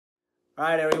All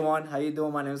right, everyone. How you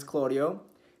doing? My name is Claudio.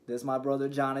 This is my brother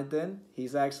Jonathan.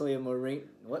 He's actually a Marine.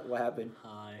 What happened?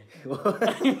 Hi.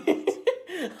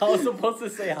 I was supposed to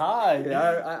say hi.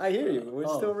 Yeah, I hear you. We're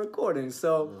still recording.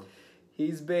 So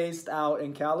he's based out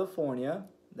in California.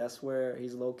 That's where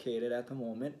he's located at the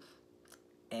moment.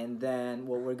 And then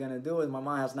what we're going to do is my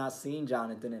mom has not seen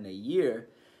Jonathan in a year.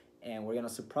 And we're going to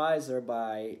surprise her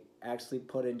by actually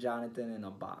putting Jonathan in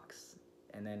a box.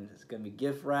 And then it's going to be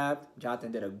gift wrapped.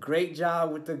 Jonathan did a great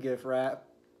job with the gift wrap.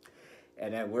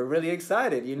 And then we're really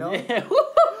excited, you know? Yeah.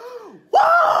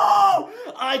 Whoa!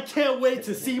 I can't wait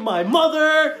to see my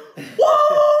mother!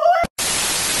 Whoa!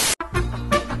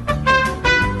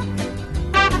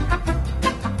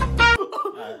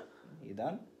 You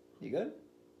done? You good?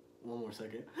 One more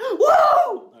second.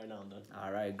 Whoa! Alright, now I'm done.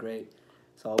 Alright, great.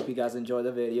 So I hope you guys enjoy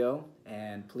the video.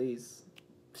 And please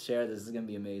share this. This is going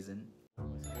to be amazing.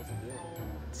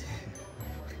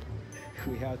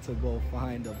 We have to go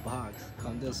find a box.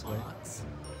 Come this way. Let's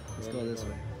go this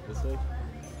way. This way?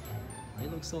 They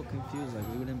look so confused, like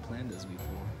we didn't plan this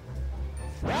before.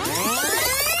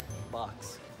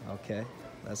 Box. Okay,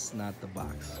 that's not the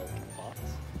box.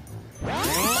 Box?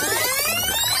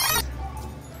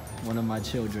 One of my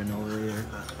children over here.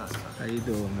 How you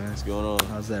doing, man? What's going on?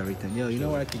 How's everything? Yo, you know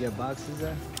where I could get boxes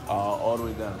at? All the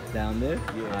way down. Down there?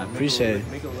 Yeah. I appreciate it.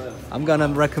 Make a left. I'm gonna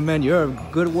recommend. You're a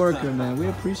good worker, man. We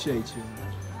appreciate you.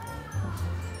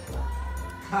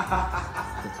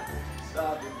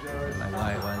 Stop it, George. Like,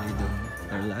 why are they doing?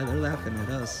 They're laughing at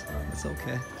us. It's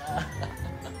okay.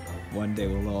 One day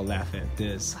we'll all laugh at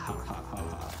this. Ha ha ha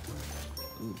ha.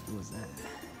 Ooh, who was that?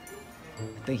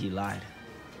 I think he lied.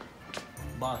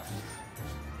 Boxes.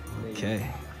 Okay.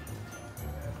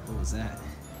 What was that?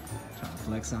 Trying to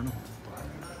flex on him?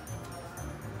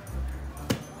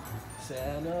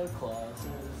 Santa Claus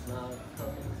is not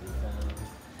coming to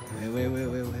town. Wait.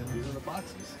 These are the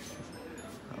boxes.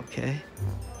 Okay.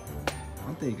 I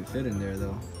don't think you can fit in there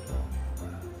though.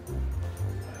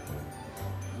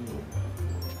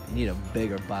 You need a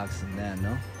bigger box than that,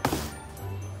 no?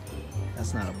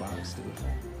 That's not a box, dude.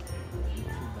 18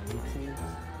 by 18.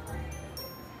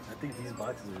 I think these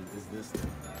boxes are this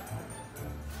thing.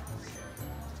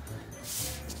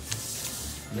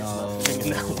 No.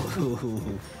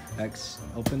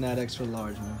 Open that extra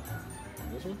large one.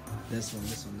 This one?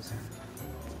 This one.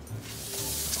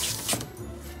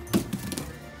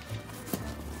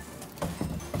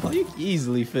 Oh, you can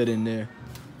easily fit in there.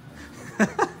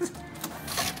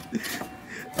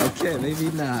 Okay,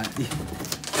 maybe not.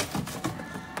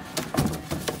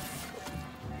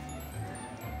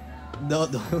 No.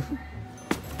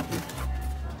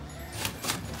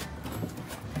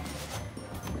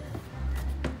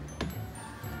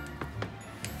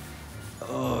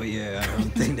 Oh yeah, I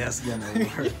don't think that's gonna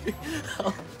work.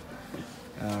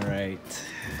 All right,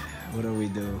 what do we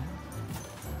do?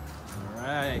 All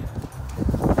right,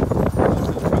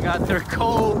 we got their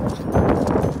code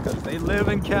because they live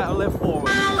in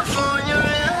California.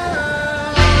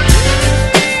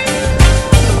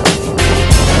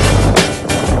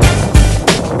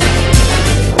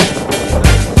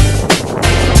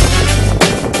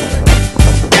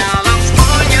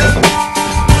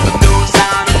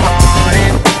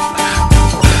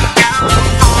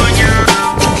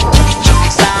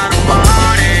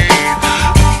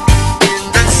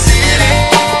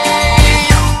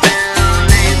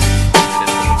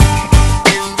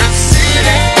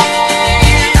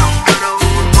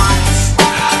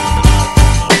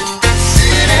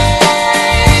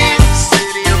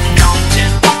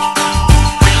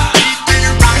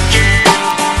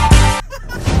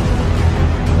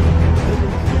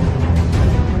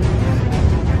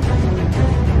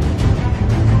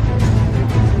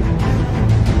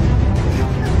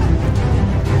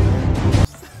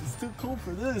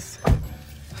 For this. I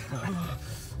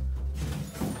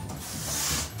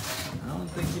don't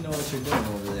think you know what you're doing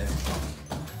over there.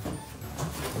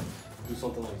 Do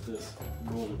something like this.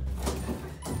 Boom.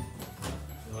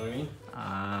 You know what I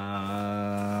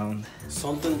mean?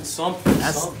 Something.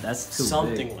 That's too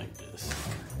something big. like this.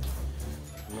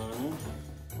 You know what I mean?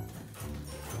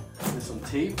 Get some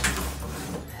tape.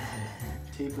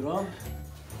 Tape it up.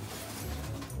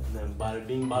 And then bada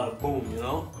bing, bada boom, you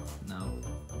know? No.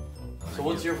 So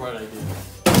what's your bright idea?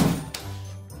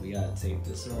 We gotta tape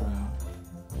this around.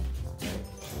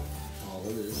 All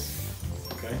of this.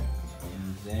 Okay.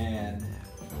 And then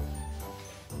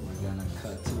we're gonna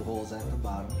cut 2 holes at the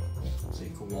bottom so you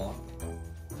can walk.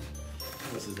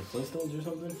 This is the Flintstones or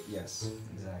something? Yes,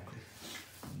 exactly.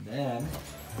 And then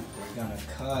we're gonna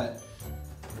cut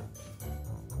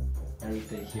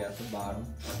everything here at the bottom.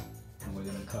 And we're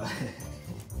gonna cut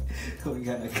We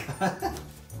gotta cut.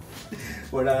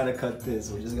 We're not gonna cut this.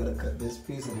 We're just gonna cut this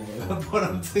piece and we're gonna put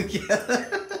them together.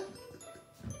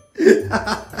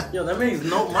 Yo, that makes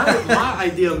no. My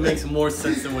idea makes more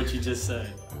sense than what you just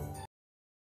said.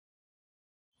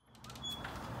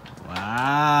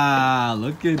 Wow,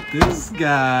 look at this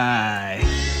guy.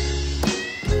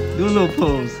 Do a little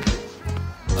pose.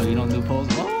 Oh, you don't do pose?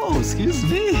 Oh, excuse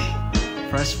me.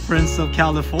 Fresh Prince of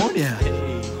California.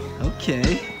 Hey.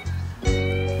 Okay.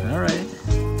 All right.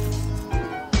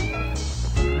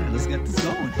 Let's get this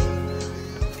going.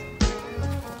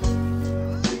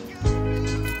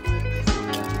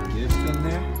 Gift in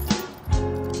there.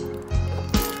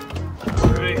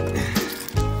 All right.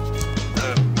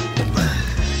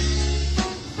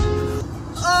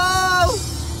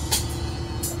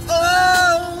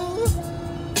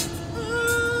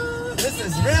 This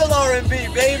is real R&B,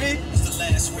 baby.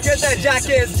 Forget that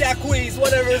jackass, Jacquees,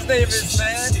 whatever his name is,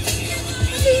 man.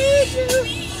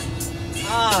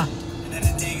 Ah,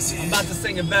 I'm about to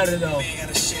sing it better though.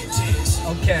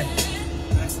 Okay,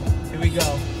 here we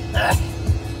go.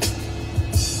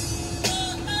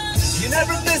 You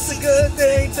never miss a good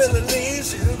thing till it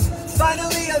leaves you.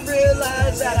 Finally I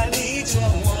realize that I need you, I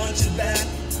want you back.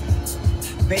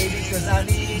 Baby, cause I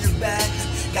need you back.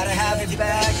 Gotta have you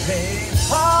back, babe.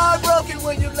 Heartbroken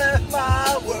when you left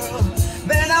my world.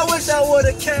 Man, I wish I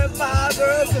would've kept my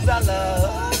girl, cause I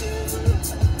love you.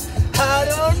 I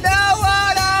don't know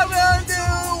what I will do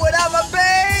without my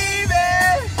baby.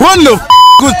 What the f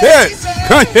was that?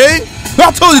 Kanye?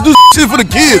 I told you to do shit for the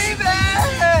kids. Baby.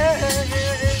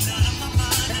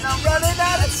 And I'm running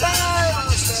out of time.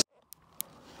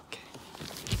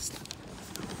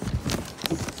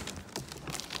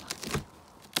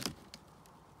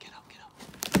 Get up.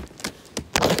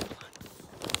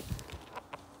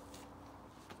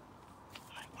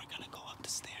 Alright, we're gonna go up the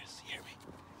stairs. You hear me?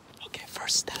 Okay,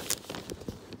 first step.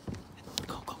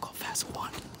 Go fast.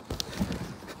 1,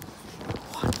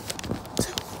 2,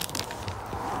 3,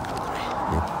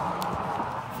 4.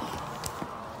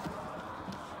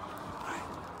 Alright,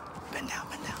 bend down.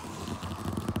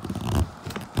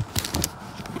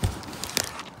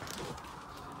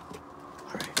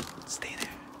 Alright, stay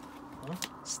there.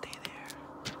 Stay there.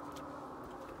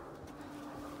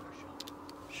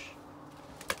 Shh.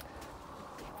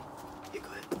 You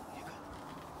good?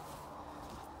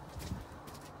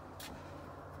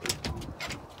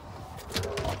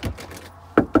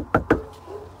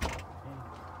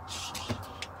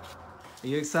 Are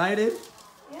you excited?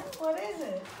 Yeah, what is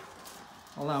it?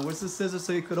 Hold on, where's the scissors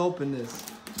so you could open this?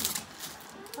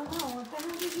 Oh, what the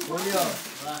hell did you Where's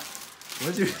want?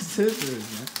 Where's your scissors,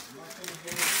 man?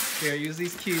 Here, use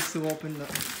these keys to open the...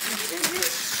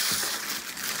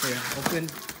 Here, open...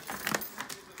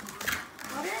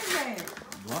 What is it?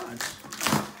 Watch.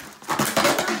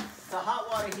 It's a hot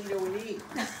water heater we need.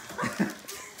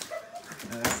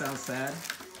 That sounds sad.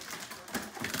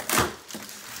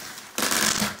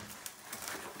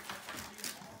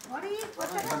 What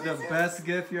the hell The is it? best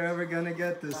gift you're ever gonna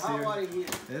get this Hot water year.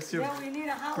 heater. It's your Yeah, we need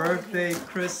a hot water birthday, heater.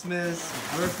 Christmas,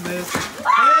 birthmas.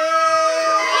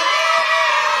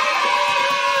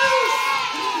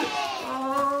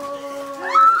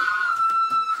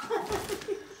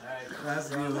 That's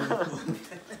beautiful.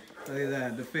 Look at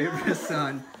that, the favorite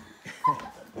son.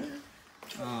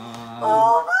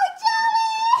 Oh my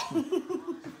God!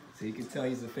 So you can tell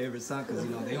he's the favorite son because, you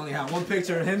know, they only have one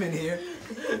picture of him in here.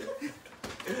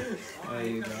 There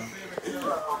you go.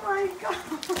 Oh my God!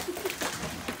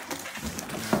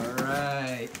 All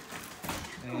right.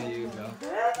 There you go.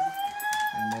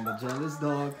 And then the jealous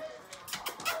dog.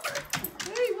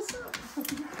 Hey, what's up?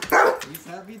 He's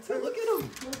happy too. Look at him.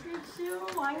 Look at you.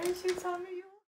 Why didn't you tell me